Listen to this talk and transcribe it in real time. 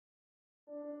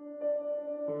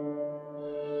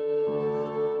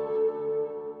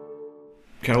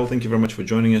Carol, thank you very much for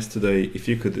joining us today. If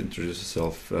you could introduce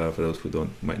yourself for those who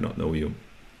might not know you.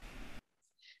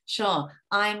 Sure.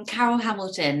 I'm Carol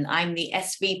Hamilton. I'm the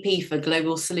SVP for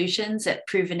Global Solutions at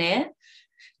Provenir.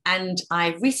 And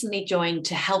I recently joined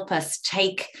to help us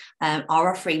take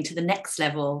our offering to the next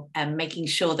level and making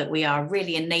sure that we are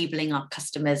really enabling our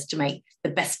customers to make the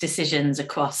best decisions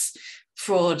across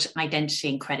fraud, identity,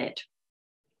 and credit.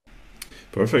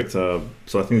 Perfect. So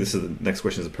I think this is the next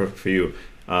question is perfect for you,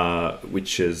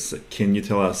 which is, can you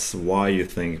tell us why you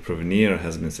think Provenir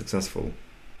has been successful?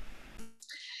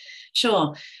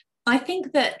 Sure. I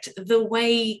think that the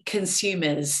way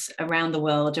consumers around the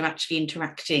world are actually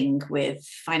interacting with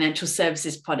financial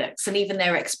services products and even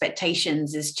their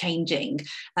expectations is changing.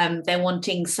 They're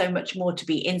wanting so much more to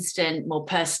be instant, more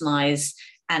personalized,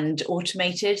 and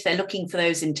automated. They're looking for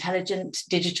those intelligent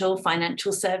digital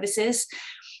financial services,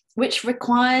 which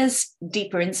requires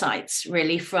deeper insights,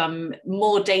 really, from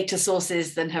more data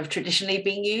sources than have traditionally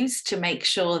been used to make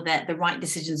sure that the right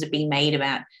decisions are being made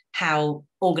about how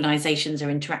organizations are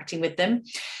interacting with them.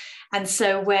 And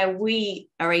so where we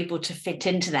are able to fit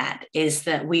into that is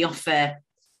that we offer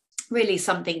really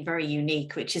something very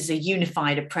unique, which is a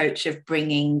unified approach of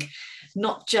bringing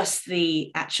not just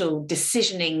the actual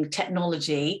decisioning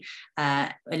technology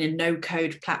in a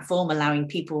no-code platform, allowing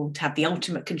people to have the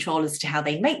ultimate control as to how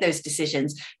they make those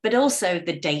decisions, but also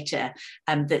the data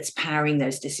that's powering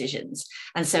those decisions.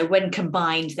 And so when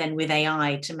combined then with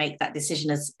AI to make that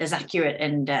decision as accurate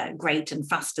and great and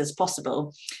fast as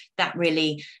possible, that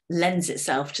really lends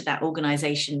itself to that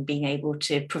organization being able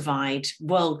to provide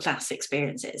world-class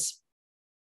experiences.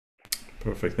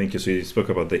 Perfect. Thank you. So you spoke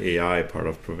about the AI part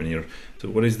of Provenir. So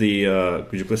what is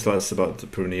could you please tell us about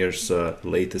Provenir's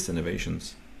latest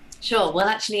innovations? Sure. Well,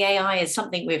 actually, AI is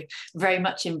something we've very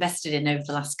much invested in over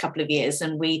the last couple of years,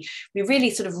 and we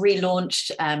really sort of relaunched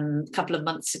a couple of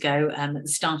months ago at the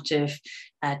start of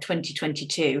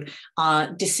 2022, our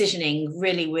decisioning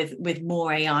really with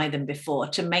more AI than before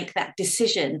to make that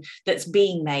decision that's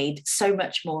being made so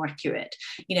much more accurate.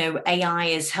 You know, AI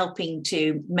is helping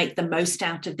to make the most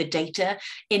out of the data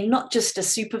in not just a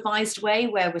supervised way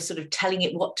where we're sort of telling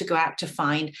it what to go out to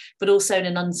find, but also in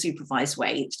an unsupervised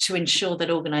way to ensure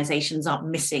that organizations aren't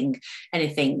missing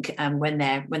anything when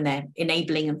they're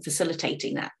enabling and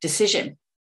facilitating that decision.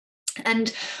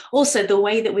 And also the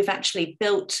way that we've actually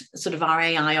built sort of our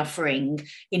AI offering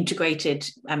integrated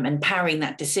and powering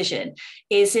that decision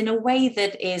is in a way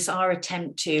that is our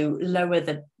attempt to lower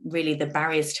the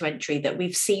barriers to entry that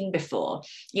we've seen before.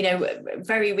 You know,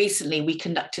 very recently we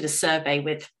conducted a survey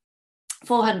with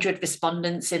 400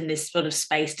 respondents in this sort of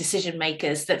space, decision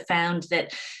makers, that found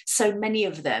that so many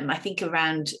of them, I think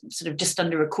around sort of just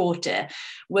under a quarter,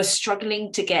 were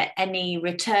struggling to get any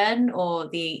return, or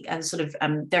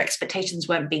their expectations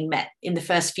weren't being met in the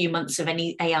first few months of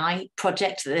any AI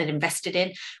project that they'd invested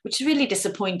in, which is really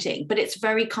disappointing. But it's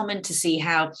very common to see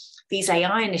how these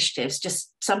AI initiatives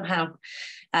just somehow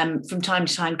from time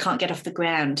to time can't get off the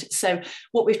ground. So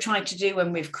what we've tried to do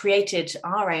when we've created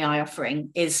our AI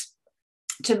offering is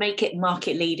to make it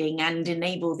market leading and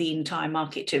enable the entire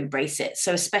market to embrace it.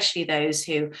 So especially those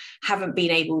who haven't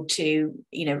been able to,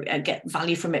 get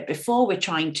value from it before, we're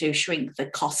trying to shrink the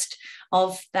cost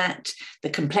of that, the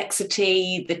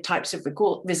complexity, the types of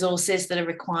resources that are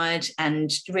required,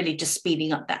 and really just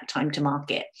speeding up that time to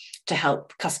market to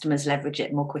help customers leverage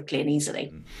it more quickly and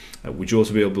easily. Would you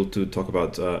also be able to talk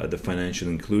about the financial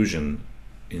inclusion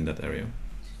in that area?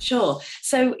 Sure.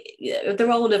 So the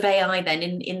role of AI then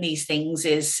in these things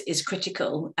is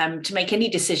critical. To make any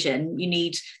decision, you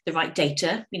need the right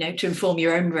data, to inform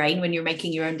your own brain when you're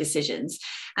making your own decisions.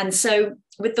 And so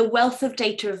with the wealth of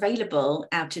data available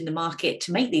out in the market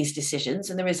to make these decisions,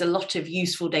 and there is a lot of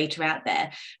useful data out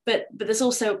there, but there's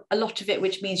also a lot of it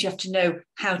which means you have to know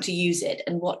how to use it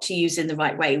and what to use in the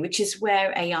right way, which is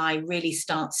where AI really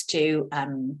starts to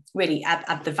really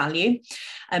add the value.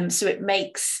 So it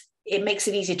makes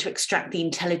it easier to extract the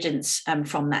intelligence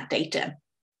from that data.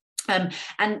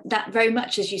 And that very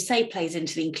much, as you say, plays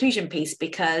into the inclusion piece,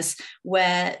 because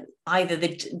where either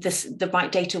the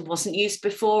right data wasn't used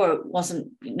before or wasn't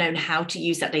known how to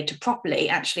use that data properly,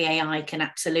 actually AI can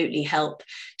absolutely help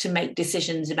to make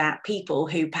decisions about people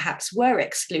who perhaps were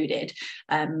excluded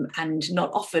and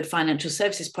not offered financial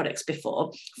services products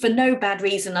before for no bad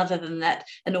reason other than that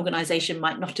an organization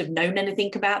might not have known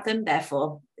anything about them.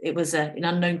 Therefore, it was an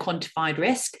unknown quantified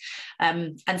risk.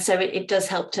 And so it does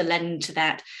help to lend to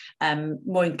that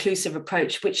more inclusive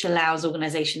approach, which allows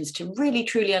organizations to really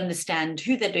truly understand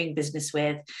who they're doing business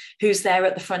with, who's there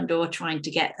at the front door trying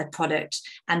to get a product,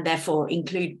 and therefore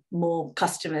include more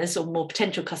customers or more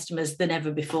potential customers than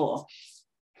ever before.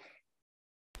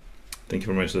 Thank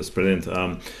you very much. That's brilliant.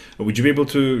 Would you be able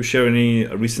to share any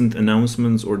recent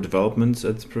announcements or developments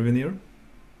at Provenir?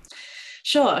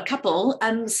 Sure, a couple.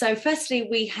 So firstly,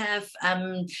 we have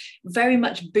very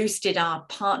much boosted our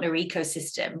partner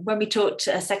ecosystem. When we talked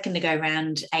a second ago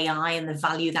around AI and the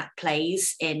value that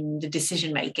plays in the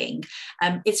decision making,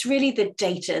 it's really the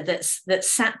data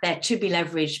that's sat there to be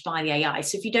leveraged by the AI.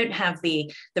 So if you don't have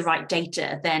the right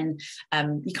data, then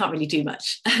you can't really do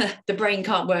much. The brain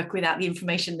can't work without the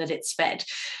information that it's fed.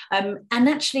 And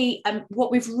actually,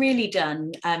 what we've really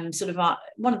done,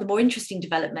 one of the more interesting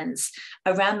developments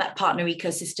around that partner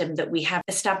ecosystem that we have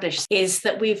established is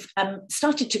that we've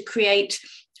started to create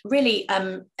really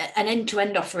an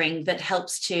end-to-end offering that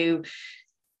helps to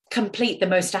complete the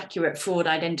most accurate fraud,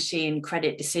 identity, and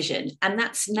credit decision. And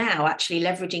that's now actually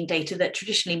leveraging data that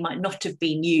traditionally might not have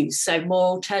been used. So more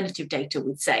alternative data,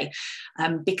 we'd say,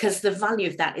 because the value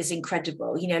of that is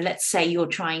incredible. You know, let's say you're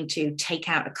trying to take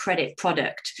out a credit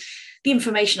product. The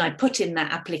information I put in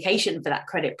that application for that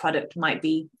credit product might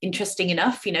be interesting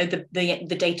enough, you know,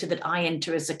 the data that I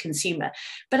enter as a consumer.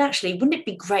 But actually, wouldn't it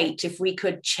be great if we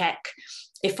could check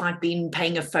if I've been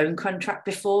paying a phone contract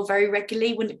before very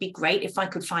regularly? Wouldn't it be great if I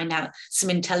could find out some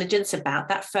intelligence about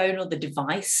that phone or the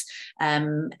device?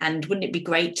 And wouldn't it be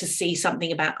great to see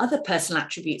something about other personal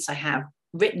attributes I have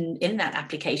written in that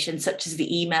application, such as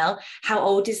the email? How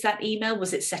old is that email?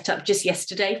 Was it set up just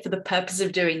yesterday for the purpose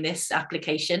of doing this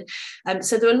application?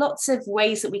 So there are lots of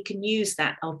ways that we can use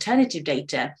that alternative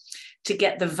data to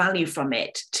get the value from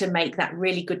it to make that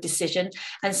really good decision.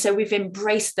 And so we've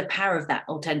embraced the power of that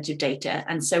alternative data.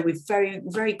 And so we've very,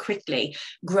 very quickly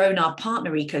grown our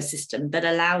partner ecosystem that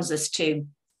allows us to,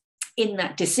 in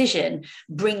that decision,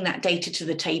 bring that data to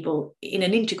the table in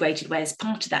an integrated way as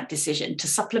part of that decision to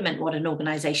supplement what an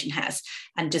organization has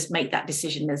and just make that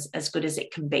decision as good as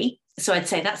it can be. So I'd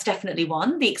say that's definitely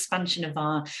one, the expansion of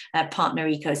our partner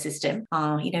ecosystem,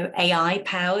 our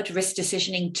AI-powered risk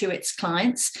decisioning to its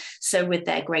clients. So with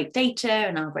their great data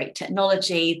and our great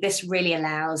technology, this really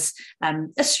allows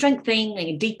a strengthening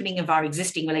and deepening of our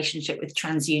existing relationship with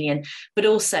TransUnion, but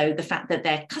also the fact that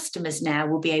their customers now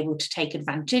will be able to take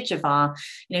advantage of our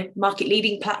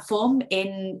market-leading platform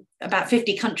in about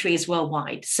 50 countries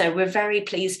worldwide. So we're very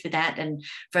pleased with that and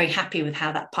very happy with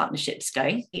how that partnership's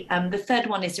going. The third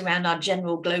one is around our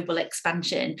general global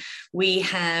expansion. We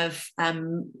have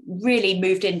really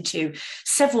moved into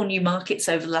several new markets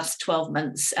over the last 12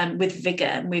 months with vigor.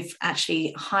 And we've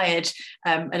actually hired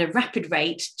at a rapid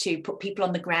rate to put people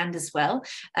on the ground as well.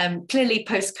 Clearly,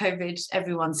 post-COVID,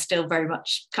 everyone's still very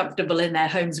much comfortable in their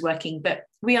homes working, but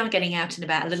we are getting out and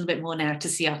about a little bit more now to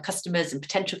see our customers and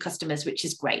potential customers, which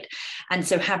is great. And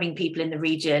so having people in the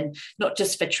region, not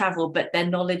just for travel, but their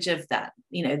knowledge of that,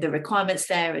 the requirements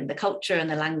there and the culture and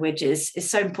the language is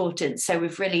so important. So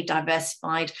we've really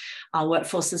diversified our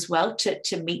workforce as well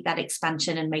to meet that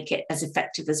expansion and make it as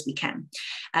effective as we can.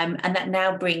 And that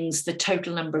now brings the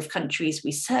total number of countries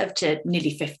we serve to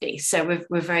nearly 50. So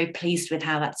we're very pleased with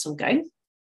how that's all going.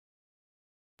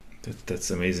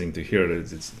 That's amazing to hear.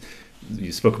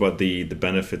 You spoke about the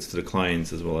benefits to the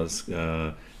clients as well as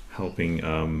helping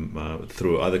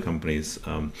through other companies.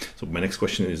 So my next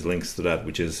question is links to that,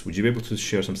 which is, would you be able to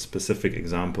share some specific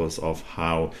examples of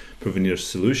how Provenir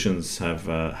solutions have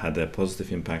had a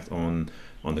positive impact on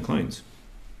the clients?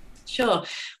 Sure.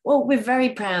 Well, we're very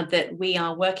proud that we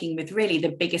are working with really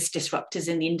the biggest disruptors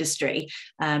in the industry.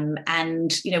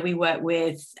 And, we work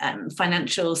with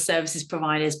financial services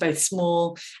providers, both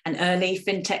small and early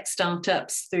fintech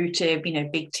startups through to,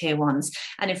 big tier ones.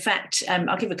 And in fact,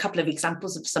 I'll give a couple of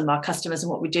examples of some of our customers and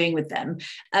what we're doing with them.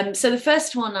 So the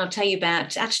first one I'll tell you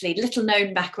about, actually little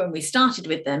known back when we started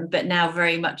with them, but now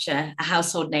very much a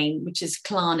household name, which is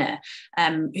Klarna,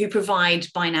 who provide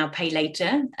buy now, pay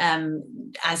later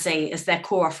as their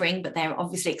core offering, but they're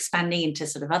obviously expanding into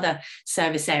sort of other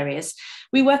service areas.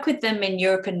 We work with them in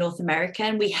Europe and North America,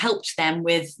 and we helped them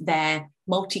with their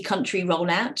multi-country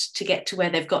rollout to get to where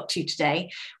they've got to today.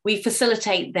 We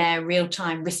facilitate their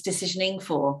real-time risk decisioning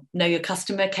for Know Your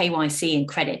Customer, KYC, and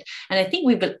credit. And I think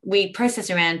we process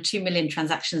around 2 million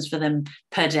transactions for them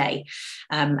per day.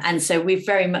 And so we've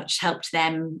very much helped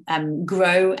them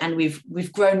grow, and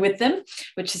we've grown with them,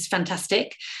 which is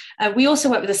fantastic. We also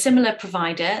work with a similar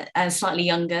provider, slightly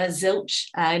younger, Zilch,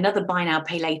 another buy now,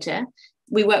 pay later.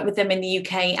 We work with them in the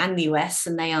UK and the US,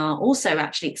 and they are also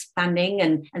actually expanding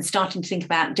and starting to think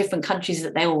about different countries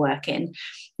that they all work in.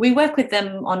 We work with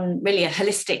them on really a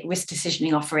holistic risk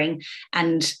decisioning offering,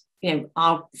 and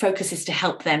our focus is to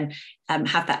help them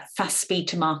have that fast speed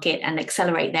to market and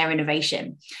accelerate their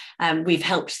innovation. We've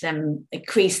helped them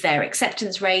increase their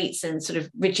acceptance rates and sort of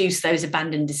reduce those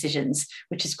abandoned decisions,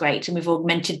 which is great. And we've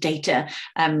augmented data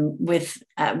with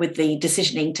the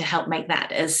decisioning to help make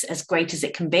that as great as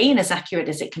it can be and as accurate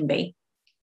as it can be.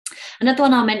 Another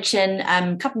one I'll mention,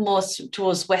 a couple more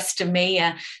towards west of me,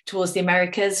 towards the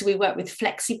Americas. We work with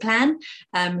FlexiPlan,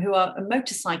 who are a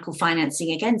motorcycle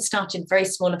financing, again, started very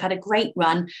small, have had a great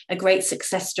run, a great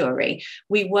success story.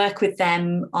 We work with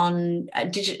them on,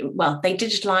 they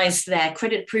digitalize their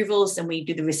credit approvals and we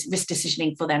do the risk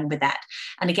decisioning for them with that.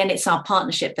 And again, it's our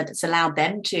partnership that it's allowed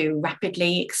them to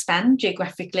rapidly expand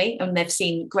geographically, and they've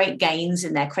seen great gains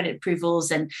in their credit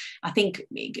approvals. And I think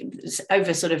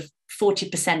over sort of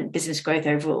 40% business growth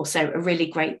overall. So a really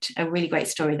great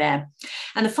story there.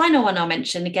 And the final one I'll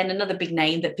mention, again, another big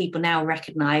name that people now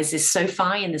recognize is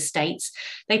SoFi in the States.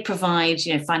 They provide,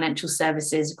 financial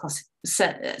services across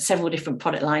several different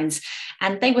product lines,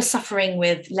 and they were suffering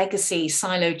with legacy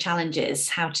silo challenges,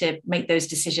 how to make those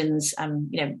decisions,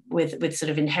 with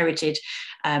sort of inherited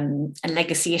and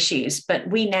legacy issues. But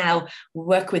we now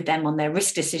work with them on their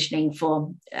risk decisioning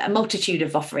for a multitude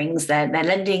of offerings, their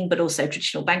lending, but also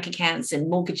traditional bank accounts and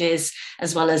mortgages,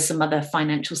 as well as some other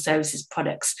financial services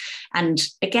products. And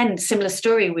again, similar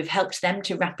story, we've helped them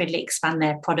to rapidly expand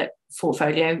their product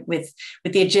portfolio with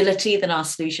the agility that our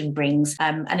solution brings.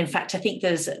 And in fact, I think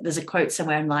there's a quote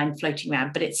somewhere online floating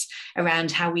around, but it's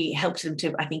around how we helped them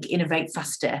to, I think, innovate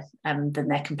faster than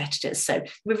their competitors. So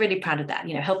we're really proud of that,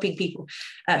 helping people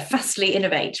fastly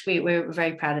innovate. We're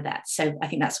very proud of that. So I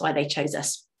think that's why they chose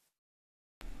us.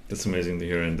 That's amazing to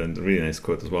hear, and a really nice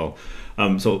quote as well.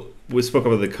 So we spoke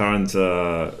about the current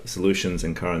solutions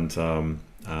and current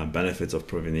benefits of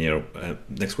Provenir.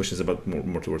 Next question is about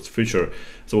more towards the future.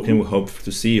 So what can we hope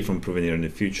to see from Provenir in the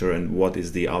future, and what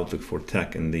is the outlook for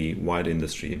tech and the wider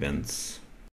industry events?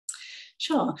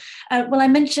 Sure. Well, I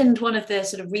mentioned one of the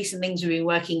sort of recent things we've been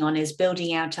working on is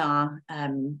building out our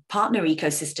partner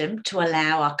ecosystem to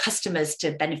allow our customers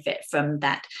to benefit from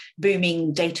that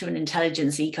booming data and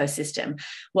intelligence ecosystem.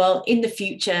 Well, in the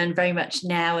future and very much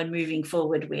now and moving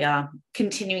forward, we are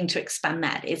continuing to expand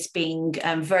that. It's being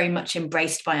very much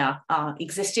embraced by our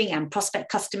existing and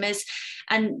prospect customers.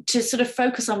 And to sort of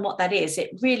focus on what that is, it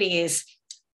really is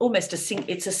almost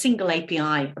it's a single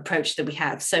API approach that we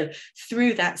have. So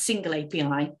through that single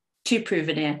API to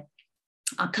Provenir,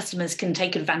 our customers can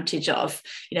take advantage of,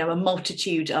 a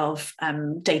multitude of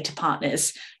data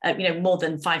partners, more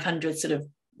than 500 sort of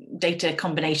data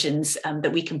combinations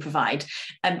that we can provide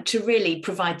to really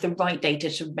provide the right data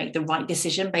to make the right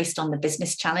decision based on the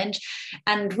business challenge.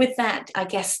 And with that, I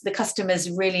guess the customers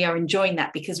really are enjoying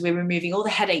that, because we're removing all the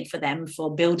headache for them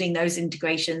for building those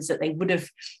integrations that they would have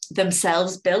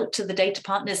themselves built to the data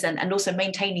partners, and also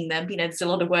maintaining them. There's a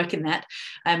lot of work in that,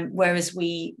 whereas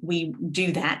we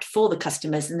do that for the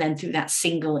customers, and then through that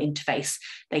single interface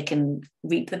they can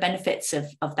reap the benefits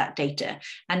of that data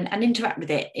and interact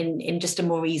with it in just a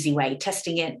more easy way,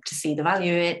 testing it to see the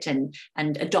value of it and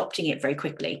adopting it very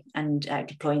quickly and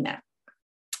deploying that.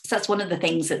 So that's one of the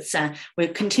things that we're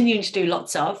continuing to do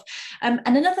lots of. And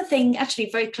another thing, actually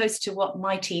very close to what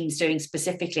my team's doing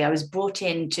specifically, I was brought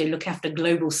in to look after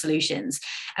global solutions.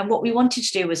 And what we wanted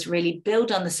to do was really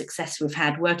build on the success we've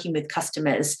had working with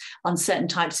customers on certain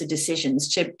types of decisions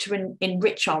to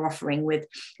enrich our offering with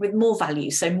more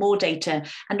value, so more data,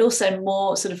 and also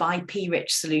more sort of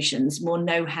IP-rich solutions, more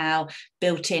know-how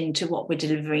built into what we're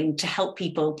delivering to help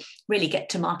people really get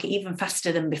to market even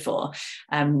faster than before.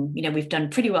 We've done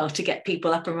pretty well to get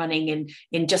people up and running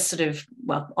in just sort of,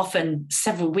 often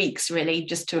several weeks, really,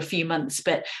 just to a few months.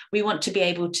 But we want to be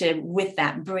able to, with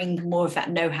that, bring more of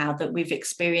that know-how that we've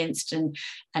experienced and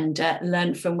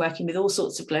learned from working with all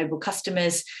sorts of global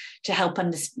customers to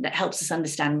that helps us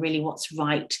understand really what's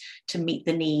right to meet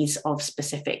the needs of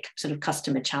specific sort of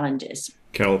customer challenges.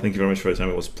 Carol, thank you very much for your time.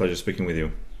 It was a pleasure speaking with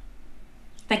you.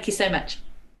 Thank you so much.